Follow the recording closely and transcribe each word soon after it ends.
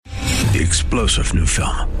The explosive new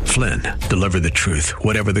film, Flynn, deliver the truth,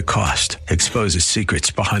 whatever the cost, exposes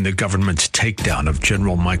secrets behind the government's takedown of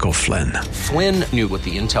General Michael Flynn. Flynn knew what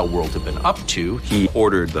the intel world had been up to. He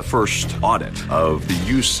ordered the first audit of the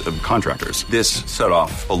use of contractors. This set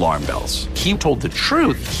off alarm bells. He told the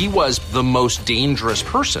truth. He was the most dangerous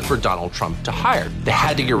person for Donald Trump to hire. They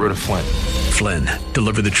had to get rid of Flynn. Flynn,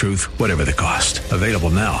 deliver the truth, whatever the cost. Available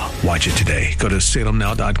now. Watch it today. Go to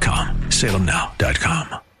salemnow.com.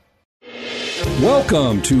 salemnow.com.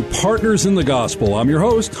 Welcome to Partners in the Gospel. I'm your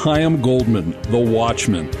host, Chaim Goldman, the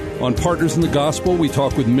Watchman. On Partners in the Gospel, we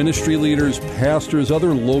talk with ministry leaders, pastors,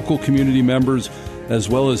 other local community members, as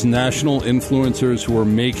well as national influencers who are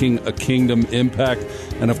making a kingdom impact.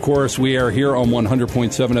 And of course, we are here on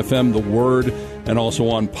 100.7 FM, The Word, and also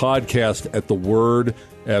on podcast at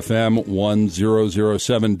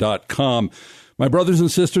thewordfm1007.com. My brothers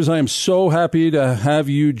and sisters, I am so happy to have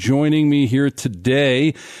you joining me here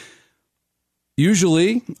today.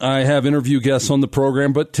 Usually, I have interview guests on the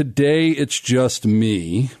program, but today it's just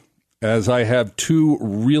me, as I have two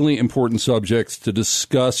really important subjects to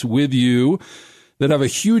discuss with you that have a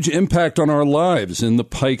huge impact on our lives in the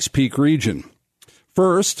Pikes Peak region.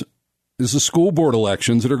 First is the school board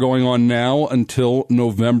elections that are going on now until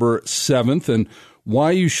November 7th, and why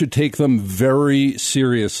you should take them very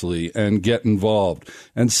seriously and get involved.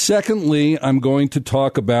 And secondly, I'm going to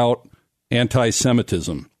talk about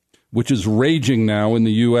anti-Semitism, which is raging now in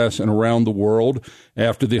the U.S. and around the world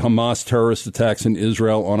after the Hamas terrorist attacks in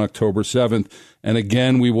Israel on October 7th. And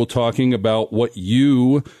again, we will talking about what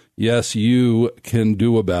you, yes, you can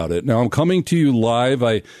do about it. Now, I'm coming to you live.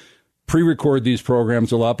 I pre-record these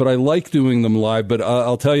programs a lot, but I like doing them live. But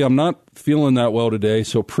I'll tell you, I'm not feeling that well today,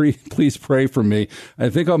 so please pray for me. I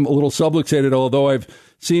think I'm a little subluxated, although I've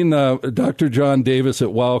seen Dr. John Davis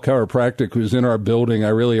at Wild Chiropractic, who's in our building. I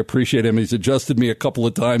really appreciate him. He's adjusted me a couple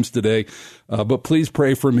of times today. But please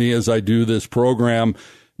pray for me as I do this program.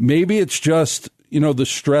 Maybe it's just, the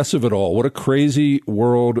stress of it all. What a crazy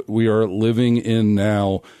world we are living in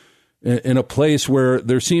now, in a place where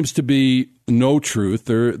there seems to be no truth.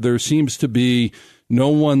 There seems to be no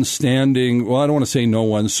one standing. Well, I don't want to say no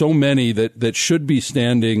one. So many that should be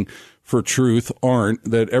standing for truth aren't,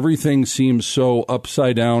 that everything seems so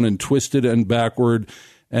upside down and twisted and backward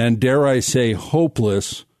and, dare I say,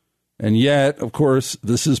 hopeless. And yet, of course,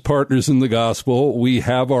 this is Partners in the Gospel. We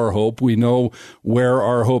have our hope. We know where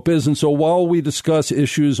our hope is. And so while we discuss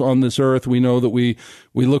issues on this earth, we know that we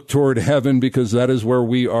look toward heaven because that is where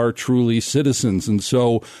we are truly citizens. And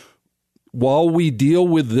so while we deal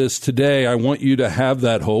with this today, I want you to have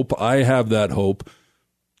that hope. I have that hope.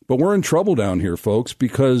 But we're in trouble down here, folks,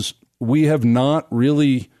 because we have not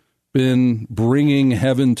really been bringing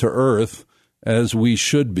heaven to earth as we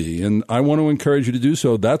should be. And I want to encourage you to do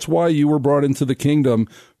so. That's why you were brought into the kingdom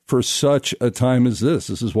for such a time as this.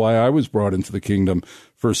 This is why I was brought into the kingdom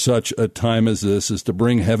for such a time as this, is to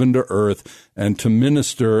bring heaven to earth and to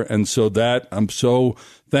minister. And so that I'm so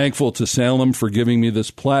thankful to Salem for giving me this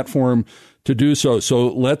platform to do so. So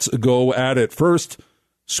let's go at it. First,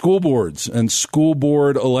 school boards and school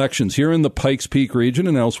board elections. Here in the Pikes Peak region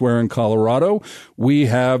and elsewhere in Colorado, we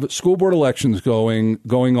have school board elections going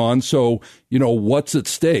on. So, what's at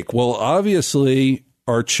stake? Well, obviously,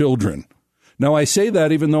 our children. Now, I say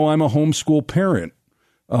that even though I'm a homeschool parent,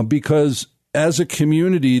 because as a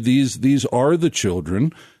community, these are the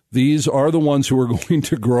children. These are the ones who are going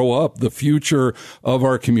to grow up, the future of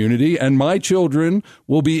our community. And my children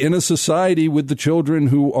will be in a society with the children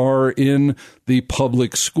who are in the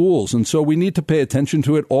public schools. And so we need to pay attention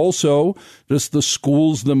to it. Also, just the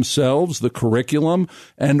schools themselves, the curriculum,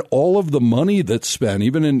 and all of the money that's spent.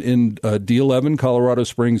 Even in D11, Colorado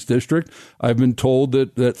Springs District, I've been told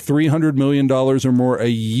that $300 million or more a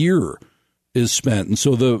year is spent. And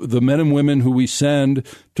so the men and women who we send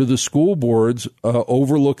to the school boards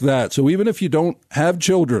overlook that. So even if you don't have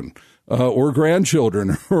children or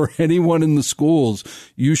grandchildren or anyone in the schools,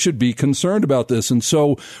 you should be concerned about this. And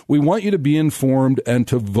so we want you to be informed and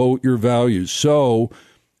to vote your values. So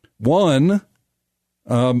one,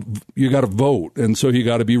 you got to vote. And so you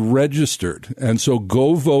got to be registered. And so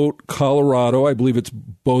go vote Colorado. I believe it's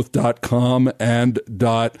both .com and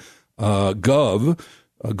 .gov.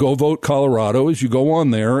 Go Vote Colorado as you go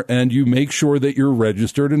on there and you make sure that you're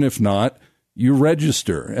registered. And if not, you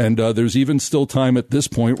register. And there's even still time at this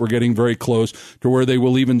point. We're getting very close to where they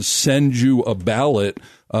will even send you a ballot.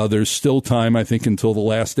 There's still time, I think, until the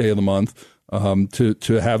last day of the month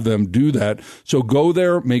to have them do that. So go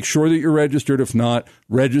there, make sure that you're registered. If not,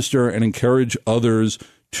 register and encourage others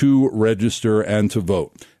to register and to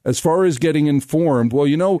vote. As far as getting informed, well,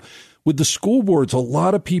 with the school boards, a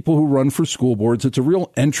lot of people who run for school boards, it's a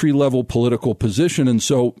real entry-level political position. And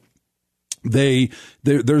so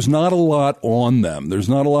there's not a lot on them. There's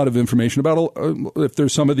not a lot of information about if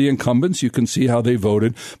there's some of the incumbents, you can see how they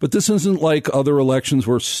voted. But this isn't like other elections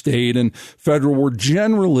where state and federal were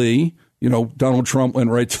generally, Donald Trump went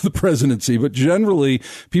right to the presidency, but generally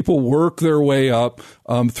people work their way up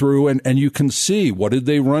through and you can see what did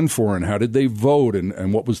they run for and how did they vote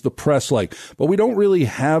and what was the press like. But we don't really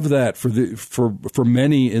have that for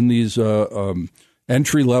many in these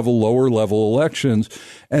entry-level, lower-level elections.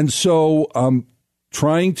 And so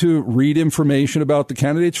trying to read information about the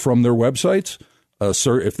candidates from their websites.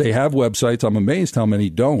 If they have websites, I'm amazed how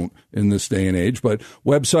many don't in this day and age, but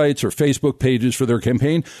websites or Facebook pages for their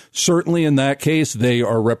campaign, certainly in that case, they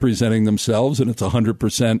are representing themselves and it's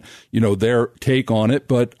 100%, their take on it.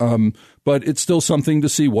 But it's still something to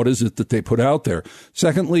see. What is it that they put out there?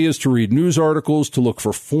 Secondly is to read news articles, to look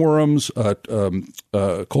for forums.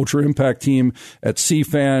 Culture Impact team at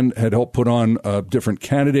CFAN had helped put on different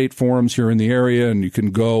candidate forums here in the area, and you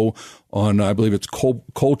can go on, I believe it's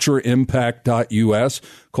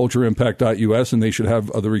cultureimpact.us, and they should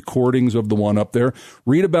have the recordings of the one up there.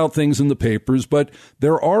 Read about things in the papers, but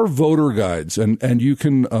there are voter guides, and you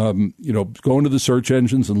can, go into the search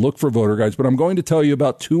engines and look for voter guides. But I'm going to tell you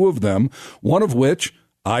about two of them, one of which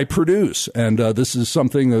I produce. And this is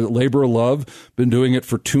something that Labor of Love, been doing it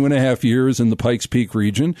for 2.5 years in the Pikes Peak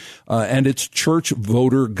region, and it's Church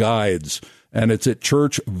Voter Guides. And it's at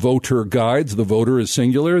Church Voter Guides. The voter is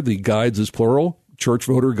singular. The guides is plural.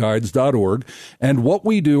 churchvoterguides.org. And what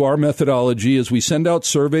we do, our methodology is we send out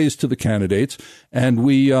surveys to the candidates and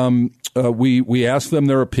we ask them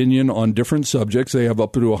their opinion on different subjects. They have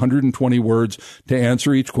up to 120 words to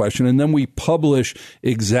answer each question. And then we publish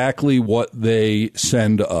exactly what they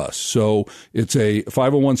send us. So it's a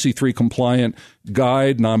 501c3 compliant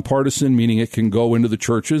guide, nonpartisan, meaning it can go into the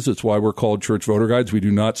churches. That's why we're called Church Voter Guides. We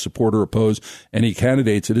do not support or oppose any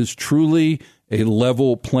candidates. It is truly a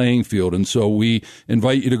level playing field. And so we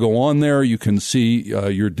invite you to go on there. You can see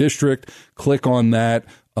your district, click on that.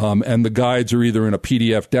 And the guides are either in a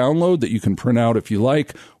PDF download that you can print out if you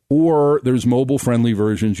like, or there's mobile-friendly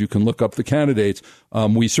versions. You can look up the candidates.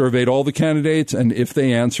 We surveyed all the candidates, and if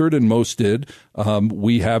they answered, and most did,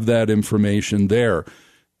 we have that information there.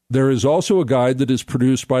 There is also a guide that is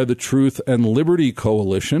produced by the Truth and Liberty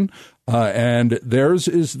Coalition, and their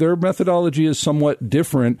methodology is somewhat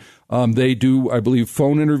different. They do, I believe,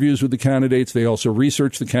 phone interviews with the candidates. They also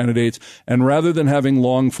research the candidates, and rather than having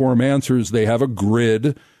long-form answers, they have a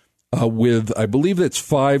grid with, I believe it's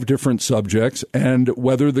 5 different subjects, and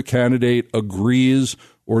whether the candidate agrees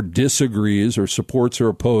or disagrees or supports or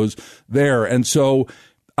opposes there. And so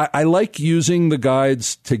I like using the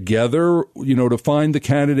guides together, to find the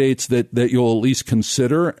candidates that you'll at least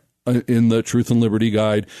consider in the Truth and Liberty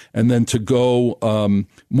Guide, and then to go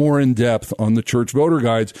more in depth on the Church Voter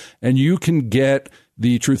Guides. And you can get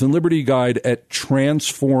the Truth and Liberty Guide at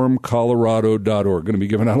transformcolorado.org. Going to be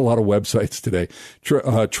giving out a lot of websites today.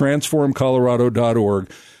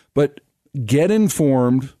 Transformcolorado.org. But get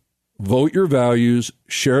informed. Vote your values,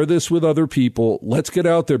 share this with other people. Let's get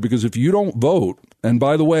out there, because if you don't vote, and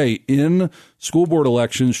by the way, in school board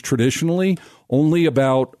elections, traditionally, only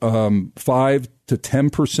about 5 to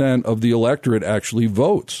 10% of the electorate actually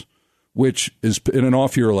votes, which is in an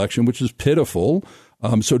off-year election, which is pitiful.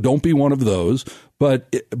 So don't be one of those. But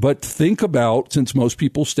think about, since most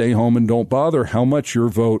people stay home and don't bother, how much your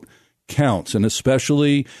vote counts. And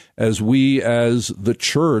especially as we, as the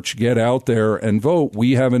church, get out there and vote,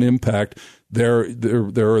 we have an impact. There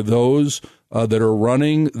are those that are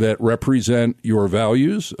running that represent your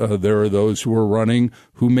values. There are those who are running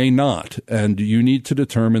who may not. And you need to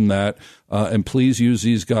determine that. And please use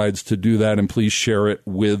these guides to do that. And please share it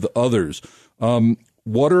with others.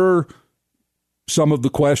 What are some of the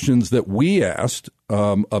questions that we asked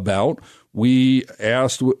about? We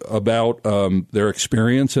asked about their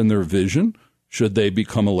experience and their vision, should they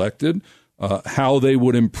become elected, how they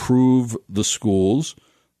would improve the schools,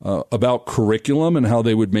 about curriculum and how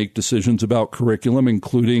they would make decisions about curriculum,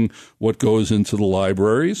 including what goes into the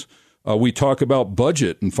libraries. We talk about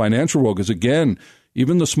budget and financial role, because, again,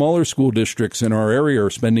 even the smaller school districts in our area are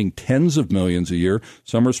spending tens of millions a year.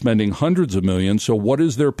 Some are spending hundreds of millions. So what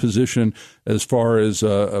is their position as far as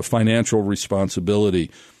a financial responsibility?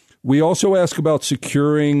 We also ask about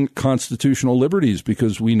securing constitutional liberties,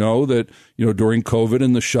 because we know that, during COVID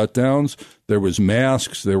and the shutdowns, there was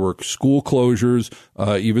masks, there were school closures,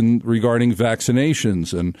 even regarding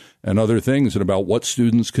vaccinations and other things, and about what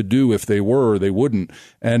students could do if they were or they wouldn't.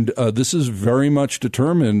 And this is very much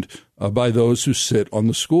determined by those who sit on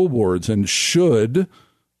the school boards. And should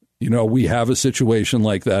we have a situation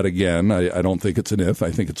like that again. I don't think it's an if,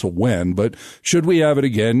 I think it's a when, but should we have it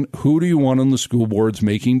again, who do you want on the school boards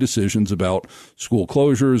making decisions about school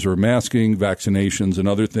closures or masking, vaccinations, and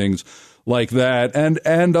other things like that,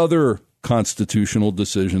 and other constitutional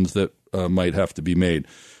decisions that might have to be made?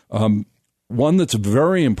 One that's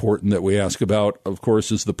very important that we ask about, of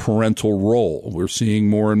course, is the parental role. We're seeing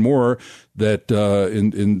more and more that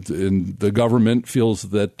in the government feels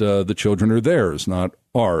that the children are theirs, not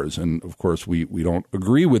ours. And, of course, we don't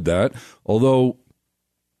agree with that, although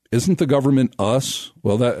isn't the government us?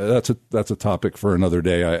 Well, that's a topic for another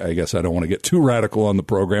day. I guess I don't want to get too radical on the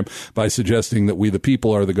program by suggesting that we, the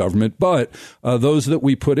people, are the government. But those that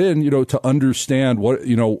we put in, to understand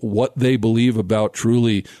what they believe about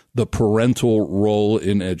truly the parental role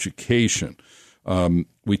in education.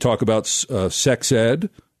 We talk about sex ed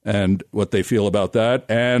and what they feel about that.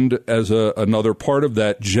 And as another part of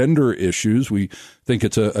that, gender issues. We think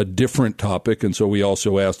it's a different topic. And so we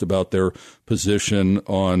also asked about their position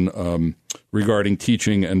on regarding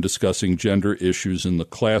teaching and discussing gender issues in the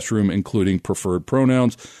classroom, including preferred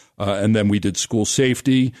pronouns. And then we did school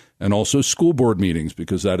safety and also school board meetings,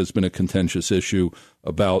 because that has been a contentious issue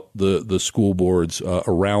about the school boards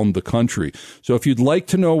around the country. So if you'd like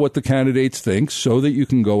to know what the candidates think so that you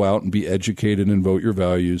can go out and be educated and vote your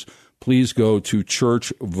values, please go to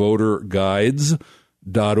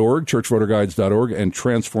churchvoterguides.org, and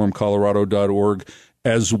transformcolorado.org,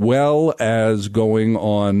 as well as going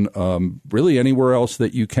on really anywhere else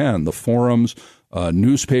that you can, the forums,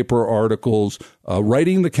 newspaper articles,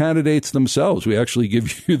 writing the candidates themselves. We actually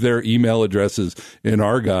give you their email addresses in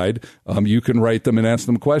our guide. You can write them and ask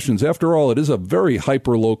them questions. After all, it is a very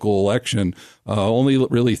hyper-local election, only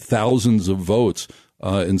really thousands of votes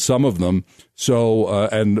in some of them. So,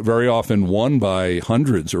 and very often won by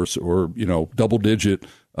hundreds or double-digit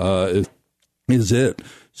is it.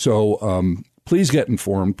 So please get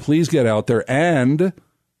informed. Please get out there and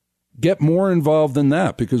get more involved in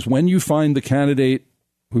that, because when you find the candidate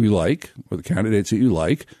who you like, or the candidates that you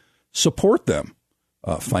like, support them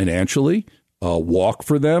financially, walk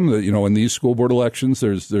for them. In these school board elections,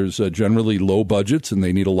 there's generally low budgets and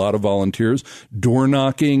they need a lot of volunteers. Door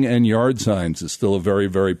knocking and yard signs is still a very,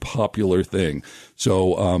 very popular thing.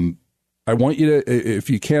 So I want you to, if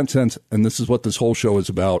you can't sense, and this is what this whole show is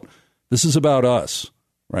about, this is about us,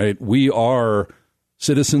 right? We are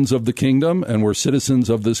citizens of the kingdom, and we're citizens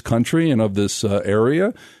of this country and of this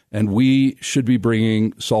area, and we should be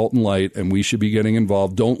bringing salt and light, and we should be getting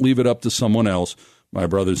involved. Don't leave it up to someone else. My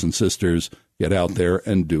brothers and sisters, get out there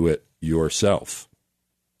and do it yourself.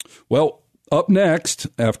 Well, up next,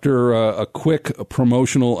 after a quick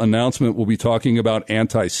promotional announcement, we'll be talking about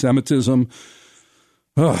anti-Semitism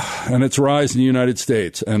and its rise in the United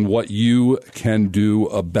States and what you can do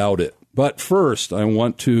about it. But first, I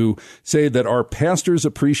want to say that our Pastor's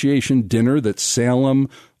Appreciation Dinner that Salem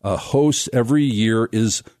hosts every year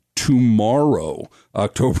is tomorrow,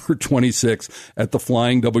 October 26th, at the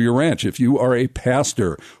Flying W Ranch. If you are a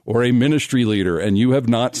pastor or a ministry leader and you have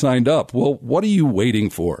not signed up, well, what are you waiting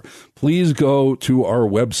for? Please go to our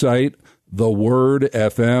website,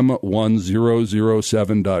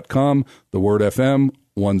 thewordfm1007.com,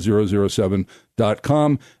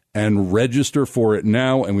 thewordfm1007.com, and register for it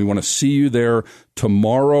now. And we want to see you there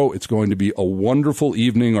tomorrow. It's going to be a wonderful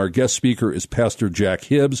evening. Our guest speaker is Pastor Jack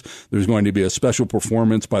Hibbs. There's going to be a special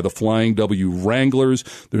performance by the Flying W Wranglers.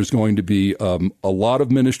 There's going to be a lot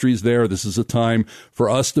of ministries there. This is a time for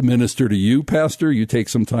us to minister to you, Pastor. You take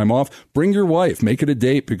some time off. Bring your wife. Make it a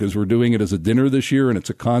date, because we're doing it as a dinner this year and it's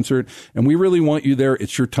a concert. And we really want you there.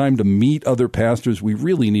 It's your time to meet other pastors. We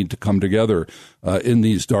really need to come together in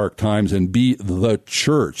these dark times and be the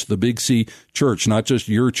church, the Big C church, not just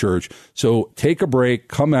your church. So take a break,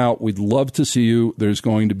 come out. We'd love to see you. There's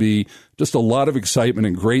going to be just a lot of excitement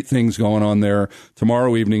and great things going on there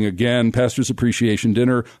tomorrow evening. Again, Pastor's Appreciation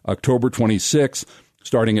Dinner, October 26th,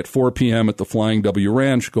 starting at 4 p.m. at the Flying W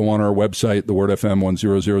Ranch. Go on our website,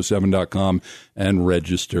 thewordfm1007.com, and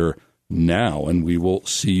register now, and we will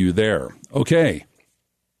see you there. Okay,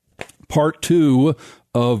 part 2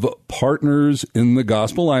 of Partners in the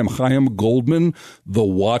Gospel. I'm Chaim Goldman, the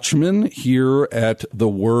Watchman, here at the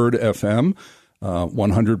Word FM,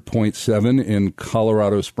 100.7 in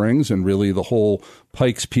Colorado Springs, and really the whole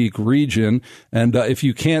Pikes Peak region. And if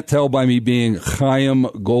you can't tell by me being Chaim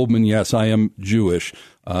Goldman, yes, I am Jewish.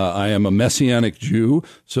 I am a Messianic Jew.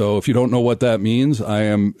 So if you don't know what that means, I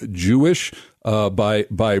am Jewish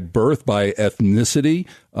by birth, by ethnicity,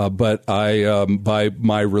 but I by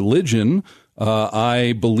my religion,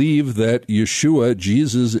 I believe that Yeshua,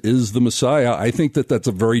 Jesus, is the Messiah. I think that that's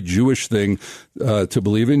a very Jewish thing to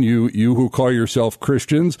believe in. You who call yourself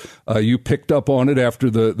Christians, you picked up on it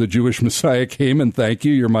after the Jewish Messiah came, and thank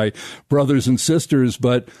you. You're my brothers and sisters.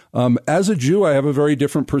 But as a Jew, I have a very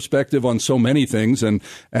different perspective on so many things. And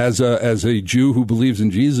as a Jew who believes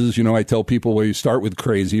in Jesus, I tell people, well, you start with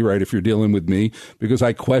crazy, right, if you're dealing with me, because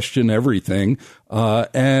I question everything. I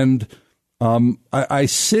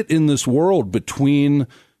sit in this world between,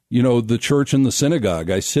 the church and the synagogue.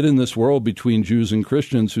 I sit in this world between Jews and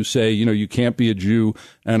Christians who say, you can't be a Jew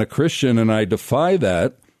and a Christian, and I defy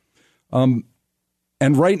that. And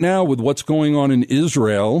right now, with what's going on in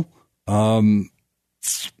Israel,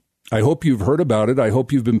 I hope you've heard about it. I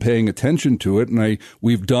hope you've been paying attention to it, and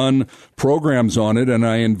we've done programs on it, and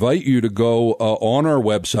I invite you to go on our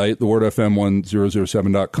website,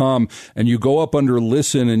 thewordfm1007.com, and you go up under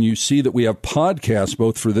Listen, and you see that we have podcasts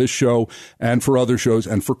both for this show and for other shows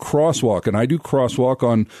and for Crosswalk. And I do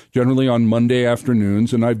Crosswalk generally on Monday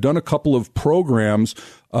afternoons, and I've done a couple of programs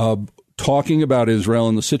talking about Israel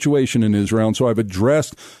and the situation in Israel. And so I've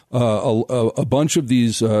addressed a bunch of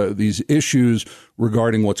these issues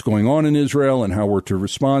regarding what's going on in Israel and how we're to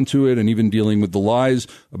respond to it, and even dealing with the lies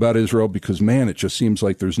about Israel, because, man, it just seems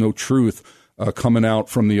like there's no truth coming out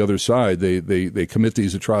from the other side. They commit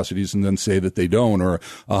these atrocities and then say that they don't. Or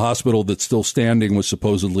a hospital that's still standing was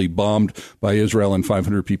supposedly bombed by Israel and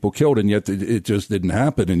 500 people killed, and yet it just didn't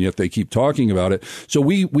happen, and yet they keep talking about it. So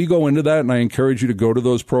we go into that, and I encourage you to go to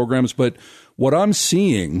those programs. But what I'm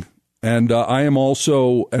seeing, and I am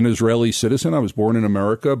also an Israeli citizen. I was born in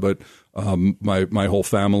America, but my whole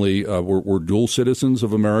family were dual citizens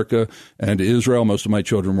of America and Israel. Most of my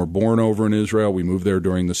children were born over in Israel. We moved there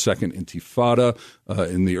during the Second Intifada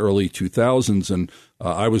in the early 2000s, and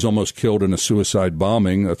I was almost killed in a suicide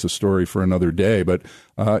bombing. That's a story for another day. But,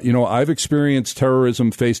 I've experienced terrorism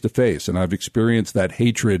face to face, and I've experienced that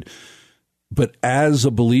hatred. But as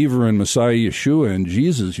a believer in Messiah Yeshua and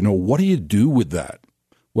Jesus, what do you do with that?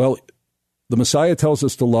 Well, the Messiah tells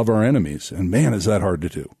us to love our enemies, and man, is that hard to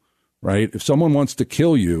do, right? If someone wants to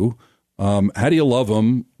kill you, how do you love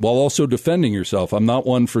them while also defending yourself? I'm not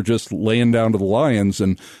one for just laying down to the lions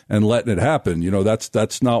and letting it happen.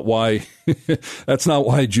 That's not why that's not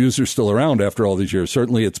why Jews are still around after all these years.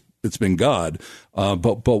 Certainly, it's been God,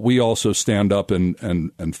 but we also stand up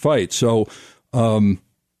and fight. So I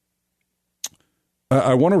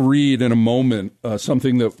want to read in a moment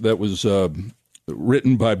something that was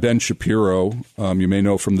written by Ben Shapiro. You may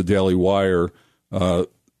know from the Daily Wire.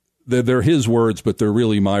 They're his words, but they're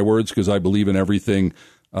really my words, because I believe in everything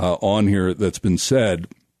on here that's been said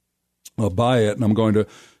by it. And I'm going to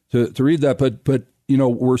read that. But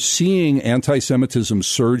we're seeing anti-Semitism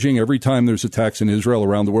surging every time there's attacks in Israel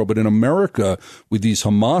around the world. But in America, with these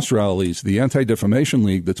Hamas rallies, the Anti-Defamation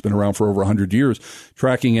League that's been around for over 100 years,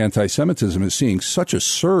 tracking anti-Semitism, is seeing such a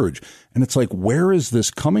surge. And it's like, where is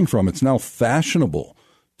this coming from? It's now fashionable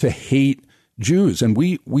to hate Jews. And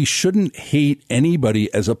we shouldn't hate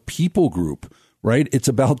anybody as a people group, right? It's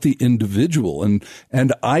about the individual. And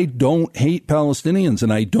I don't hate Palestinians,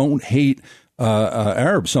 and I don't hate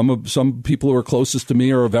Arabs. Some people who are closest to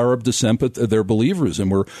me are of Arab descent, but they're believers,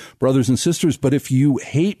 and we're brothers and sisters. But if you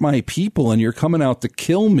hate my people and you're coming out to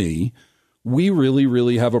kill me, we really,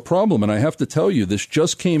 really have a problem. And I have to tell you, this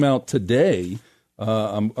just came out today.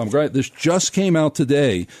 This just came out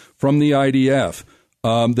today from the IDF.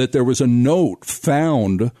 That there was a note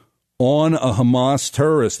found on a Hamas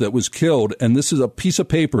terrorist that was killed, and this is a piece of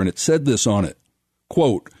paper, and it said this on it,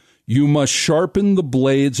 quote, "You must sharpen the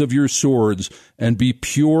blades of your swords and be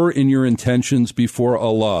pure in your intentions before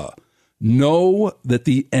Allah. Know that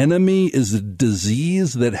the enemy is a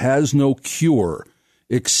disease that has no cure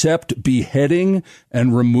except beheading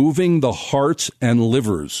and removing the hearts and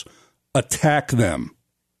livers. Attack them."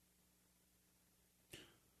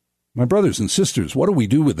 My brothers and sisters, what do we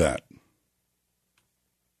do with that?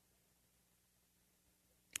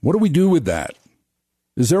 What do we do with that?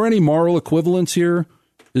 Is there any moral equivalence here?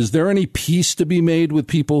 Is there any peace to be made with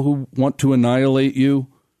people who want to annihilate you?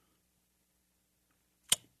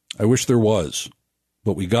 I wish there was,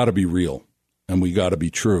 but we got to be real and we got to be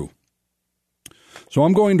true. So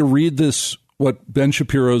I'm going to read what Ben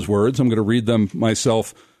Shapiro's words. I'm going to read them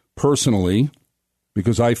myself personally,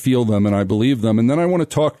 because I feel them and I believe them. And then I want to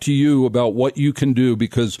talk to you about what you can do,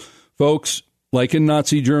 because, folks, like in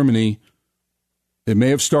Nazi Germany, it may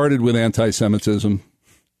have started with anti-Semitism,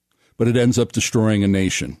 but it ends up destroying a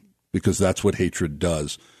nation, because that's what hatred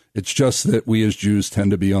does. It's just that we as Jews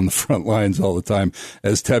tend to be on the front lines all the time.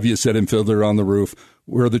 As Tevye said in Fiddler on the Roof,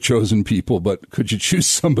 we're the chosen people, but could you choose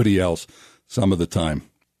somebody else some of the time?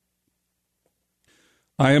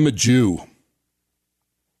 I am a Jew.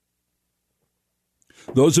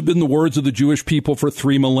 Those have been the words of the Jewish people for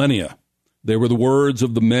 3 millennia. They were the words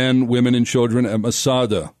of the men, women, and children at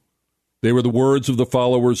Masada. They were the words of the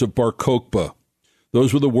followers of Bar Kokhba.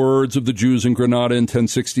 Those were the words of the Jews in Granada in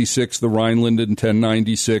 1066, the Rhineland in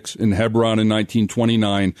 1096, in Hebron in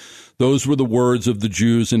 1929. Those were the words of the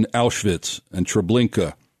Jews in Auschwitz and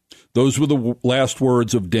Treblinka. Those were the last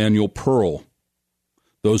words of Daniel Pearl.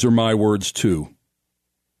 Those are my words, too.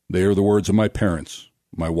 They are the words of my parents,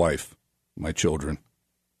 my wife, my children.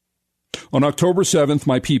 On October 7th,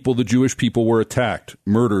 my people, the Jewish people, were attacked,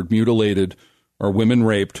 murdered, mutilated, our women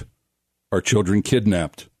raped, our children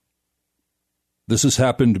kidnapped. This has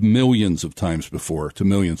happened millions of times before to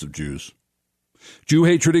millions of Jews. Jew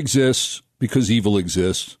hatred exists because evil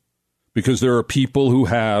exists, because there are people who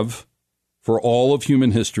have, for all of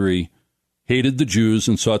human history, hated the Jews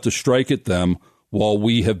and sought to strike at them while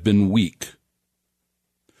we have been weak,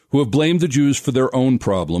 who have blamed the Jews for their own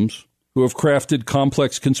problems, who have crafted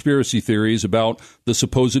complex conspiracy theories about the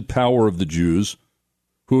supposed power of the Jews,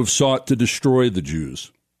 who have sought to destroy the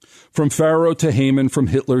Jews. From Pharaoh to Haman, from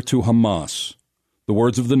Hitler to Hamas, the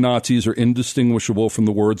words of the Nazis are indistinguishable from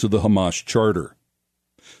the words of the Hamas Charter.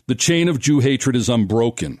 The chain of Jew hatred is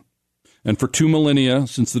unbroken, and for 2 millennia,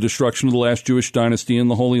 since the destruction of the last Jewish dynasty in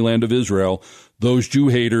the Holy Land of Israel, those Jew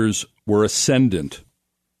haters were ascendant,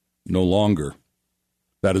 no longer.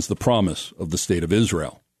 That is the promise of the State of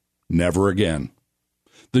Israel. Never again.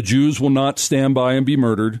 The Jews will not stand by and be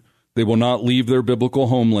murdered. They will not leave their biblical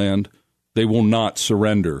homeland. They will not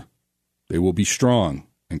surrender. They will be strong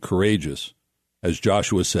and courageous, as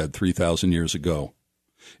Joshua said 3,000 years ago.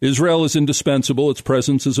 Israel is indispensable. Its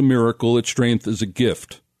presence is a miracle. Its strength is a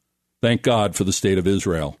gift. Thank God for the State of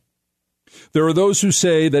Israel. There are those who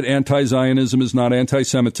say that anti-Zionism is not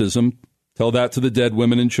anti-Semitism. Tell that to the dead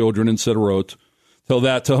women and children in Sderot. Tell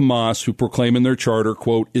that to Hamas, who proclaim in their charter,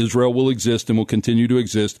 quote, Israel will exist and will continue to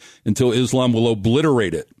exist until Islam will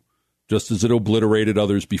obliterate it, just as it obliterated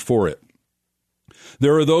others before it.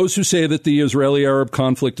 There are those who say that the Israeli-Arab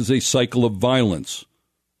conflict is a cycle of violence.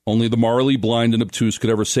 Only the morally blind and obtuse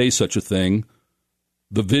could ever say such a thing.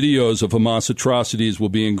 The videos of Hamas atrocities will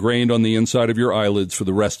be ingrained on the inside of your eyelids for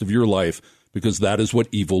the rest of your life, because that is what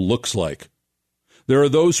evil looks like. There are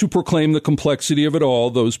those who proclaim the complexity of it all.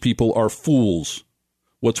 Those people are fools.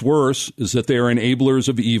 What's worse is that they are enablers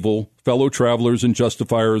of evil, fellow travelers and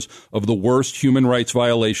justifiers of the worst human rights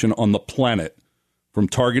violation on the planet, from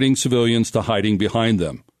targeting civilians to hiding behind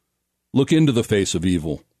them. Look into the face of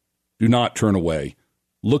evil. Do not turn away.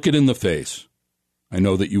 Look it in the face. I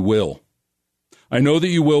know that you will. I know that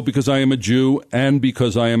you will because I am a Jew and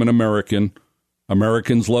because I am an American.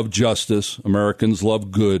 Americans love justice. Americans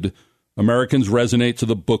love good. Americans resonate to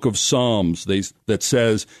the book of Psalms that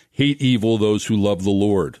says, hate evil those who love the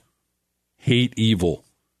Lord. Hate evil.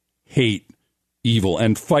 Hate evil.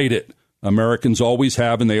 And fight it. Americans always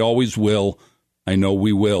have and they always will. I know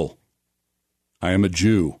we will. I am a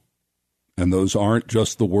Jew. And those aren't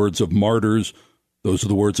just the words of martyrs. Those are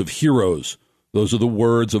the words of heroes. Those are the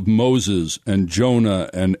words of Moses and Jonah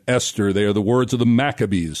and Esther. They are the words of the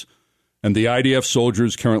Maccabees and the IDF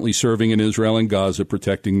soldiers currently serving in Israel and Gaza,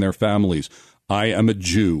 protecting their families. I am a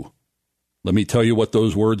Jew. Let me tell you what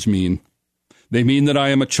those words mean. They mean that I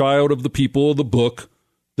am a child of the people of the book,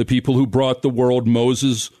 the people who brought the world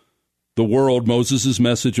Moses'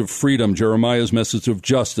 message of freedom, Jeremiah's message of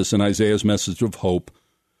justice, and Isaiah's message of hope,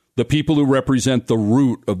 the people who represent the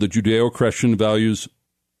root of the Judeo-Christian values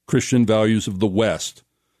of the West,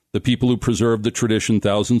 the people who preserve the tradition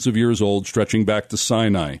thousands of years old, stretching back to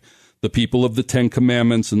Sinai, the people of the Ten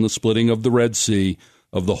Commandments and the splitting of the Red Sea,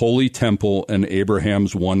 of the Holy Temple and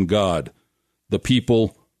Abraham's one God, the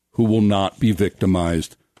people who will not be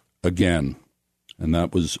victimized again. And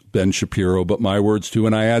that was Ben Shapiro, but my words too.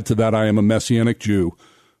 And I add to that, I am a Messianic Jew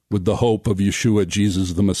with the hope of Yeshua,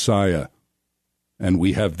 Jesus the Messiah. And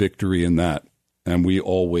we have victory in that, and we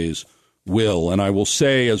always will. And I will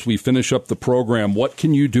say, as we finish up the program, what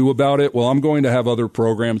can you do about it? Well, I'm going to have other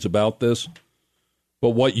programs about this. But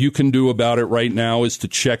what you can do about it right now is to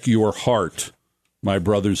check your heart, my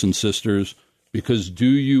brothers and sisters, because do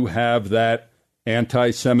you have that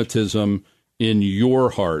anti-Semitism in your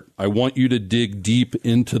heart? I want you to dig deep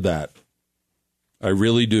into that. I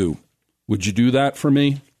really do. Would you do that for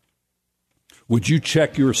me? Would you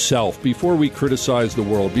check yourself before we criticize the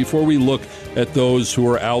world, before we look at those who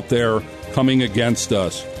are out there coming against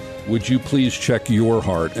us? Would you please check your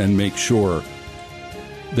heart and make sure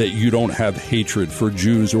that you don't have hatred for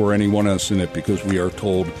Jews or anyone else in it, because we are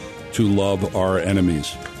told to love our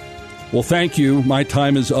enemies. Well, thank you. My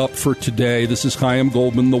time is up for today. This is Chaim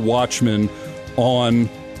Goldman, the Watchman, on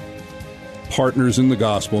partners in the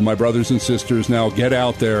gospel. My brothers and sisters, now get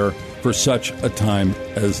out there for such a time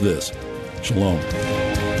as this. Shalom.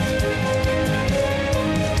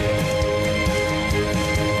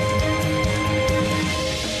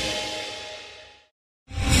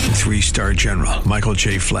 3-star General Michael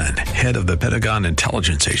J. Flynn, head of the Pentagon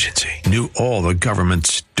Intelligence Agency, knew all the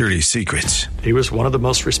government's dirty secrets. He was one of the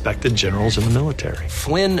most respected generals in the military.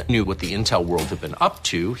 Flynn knew what the intel world had been up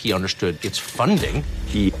to. He understood its funding.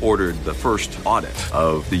 He ordered the first audit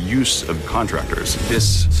of the use of contractors.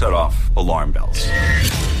 This set off alarm bells.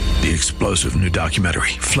 The explosive new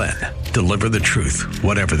documentary, Flynn, Deliver the Truth,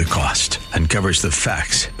 Whatever the Cost, uncovers the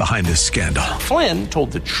facts behind this scandal. Flynn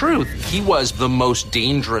told the truth. He was the most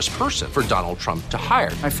dangerous person for Donald Trump to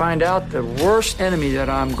hire. I find out the worst enemy that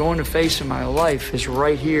I'm going to face in my life is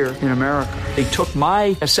right here in America. They took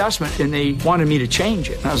my assessment and they wanted me to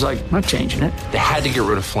change it. And I was like, I'm not changing it. They had to get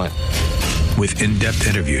rid of Flynn. With in-depth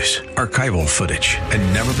interviews, archival footage,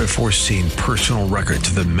 and never-before-seen personal records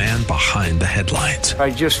of the man behind the headlines.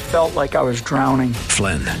 I just felt like I was drowning.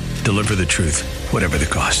 Flynn, Deliver the Truth, Whatever the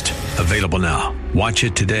Cost. Available now. Watch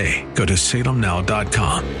it today. Go to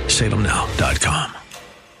salemnow.com. salemnow.com.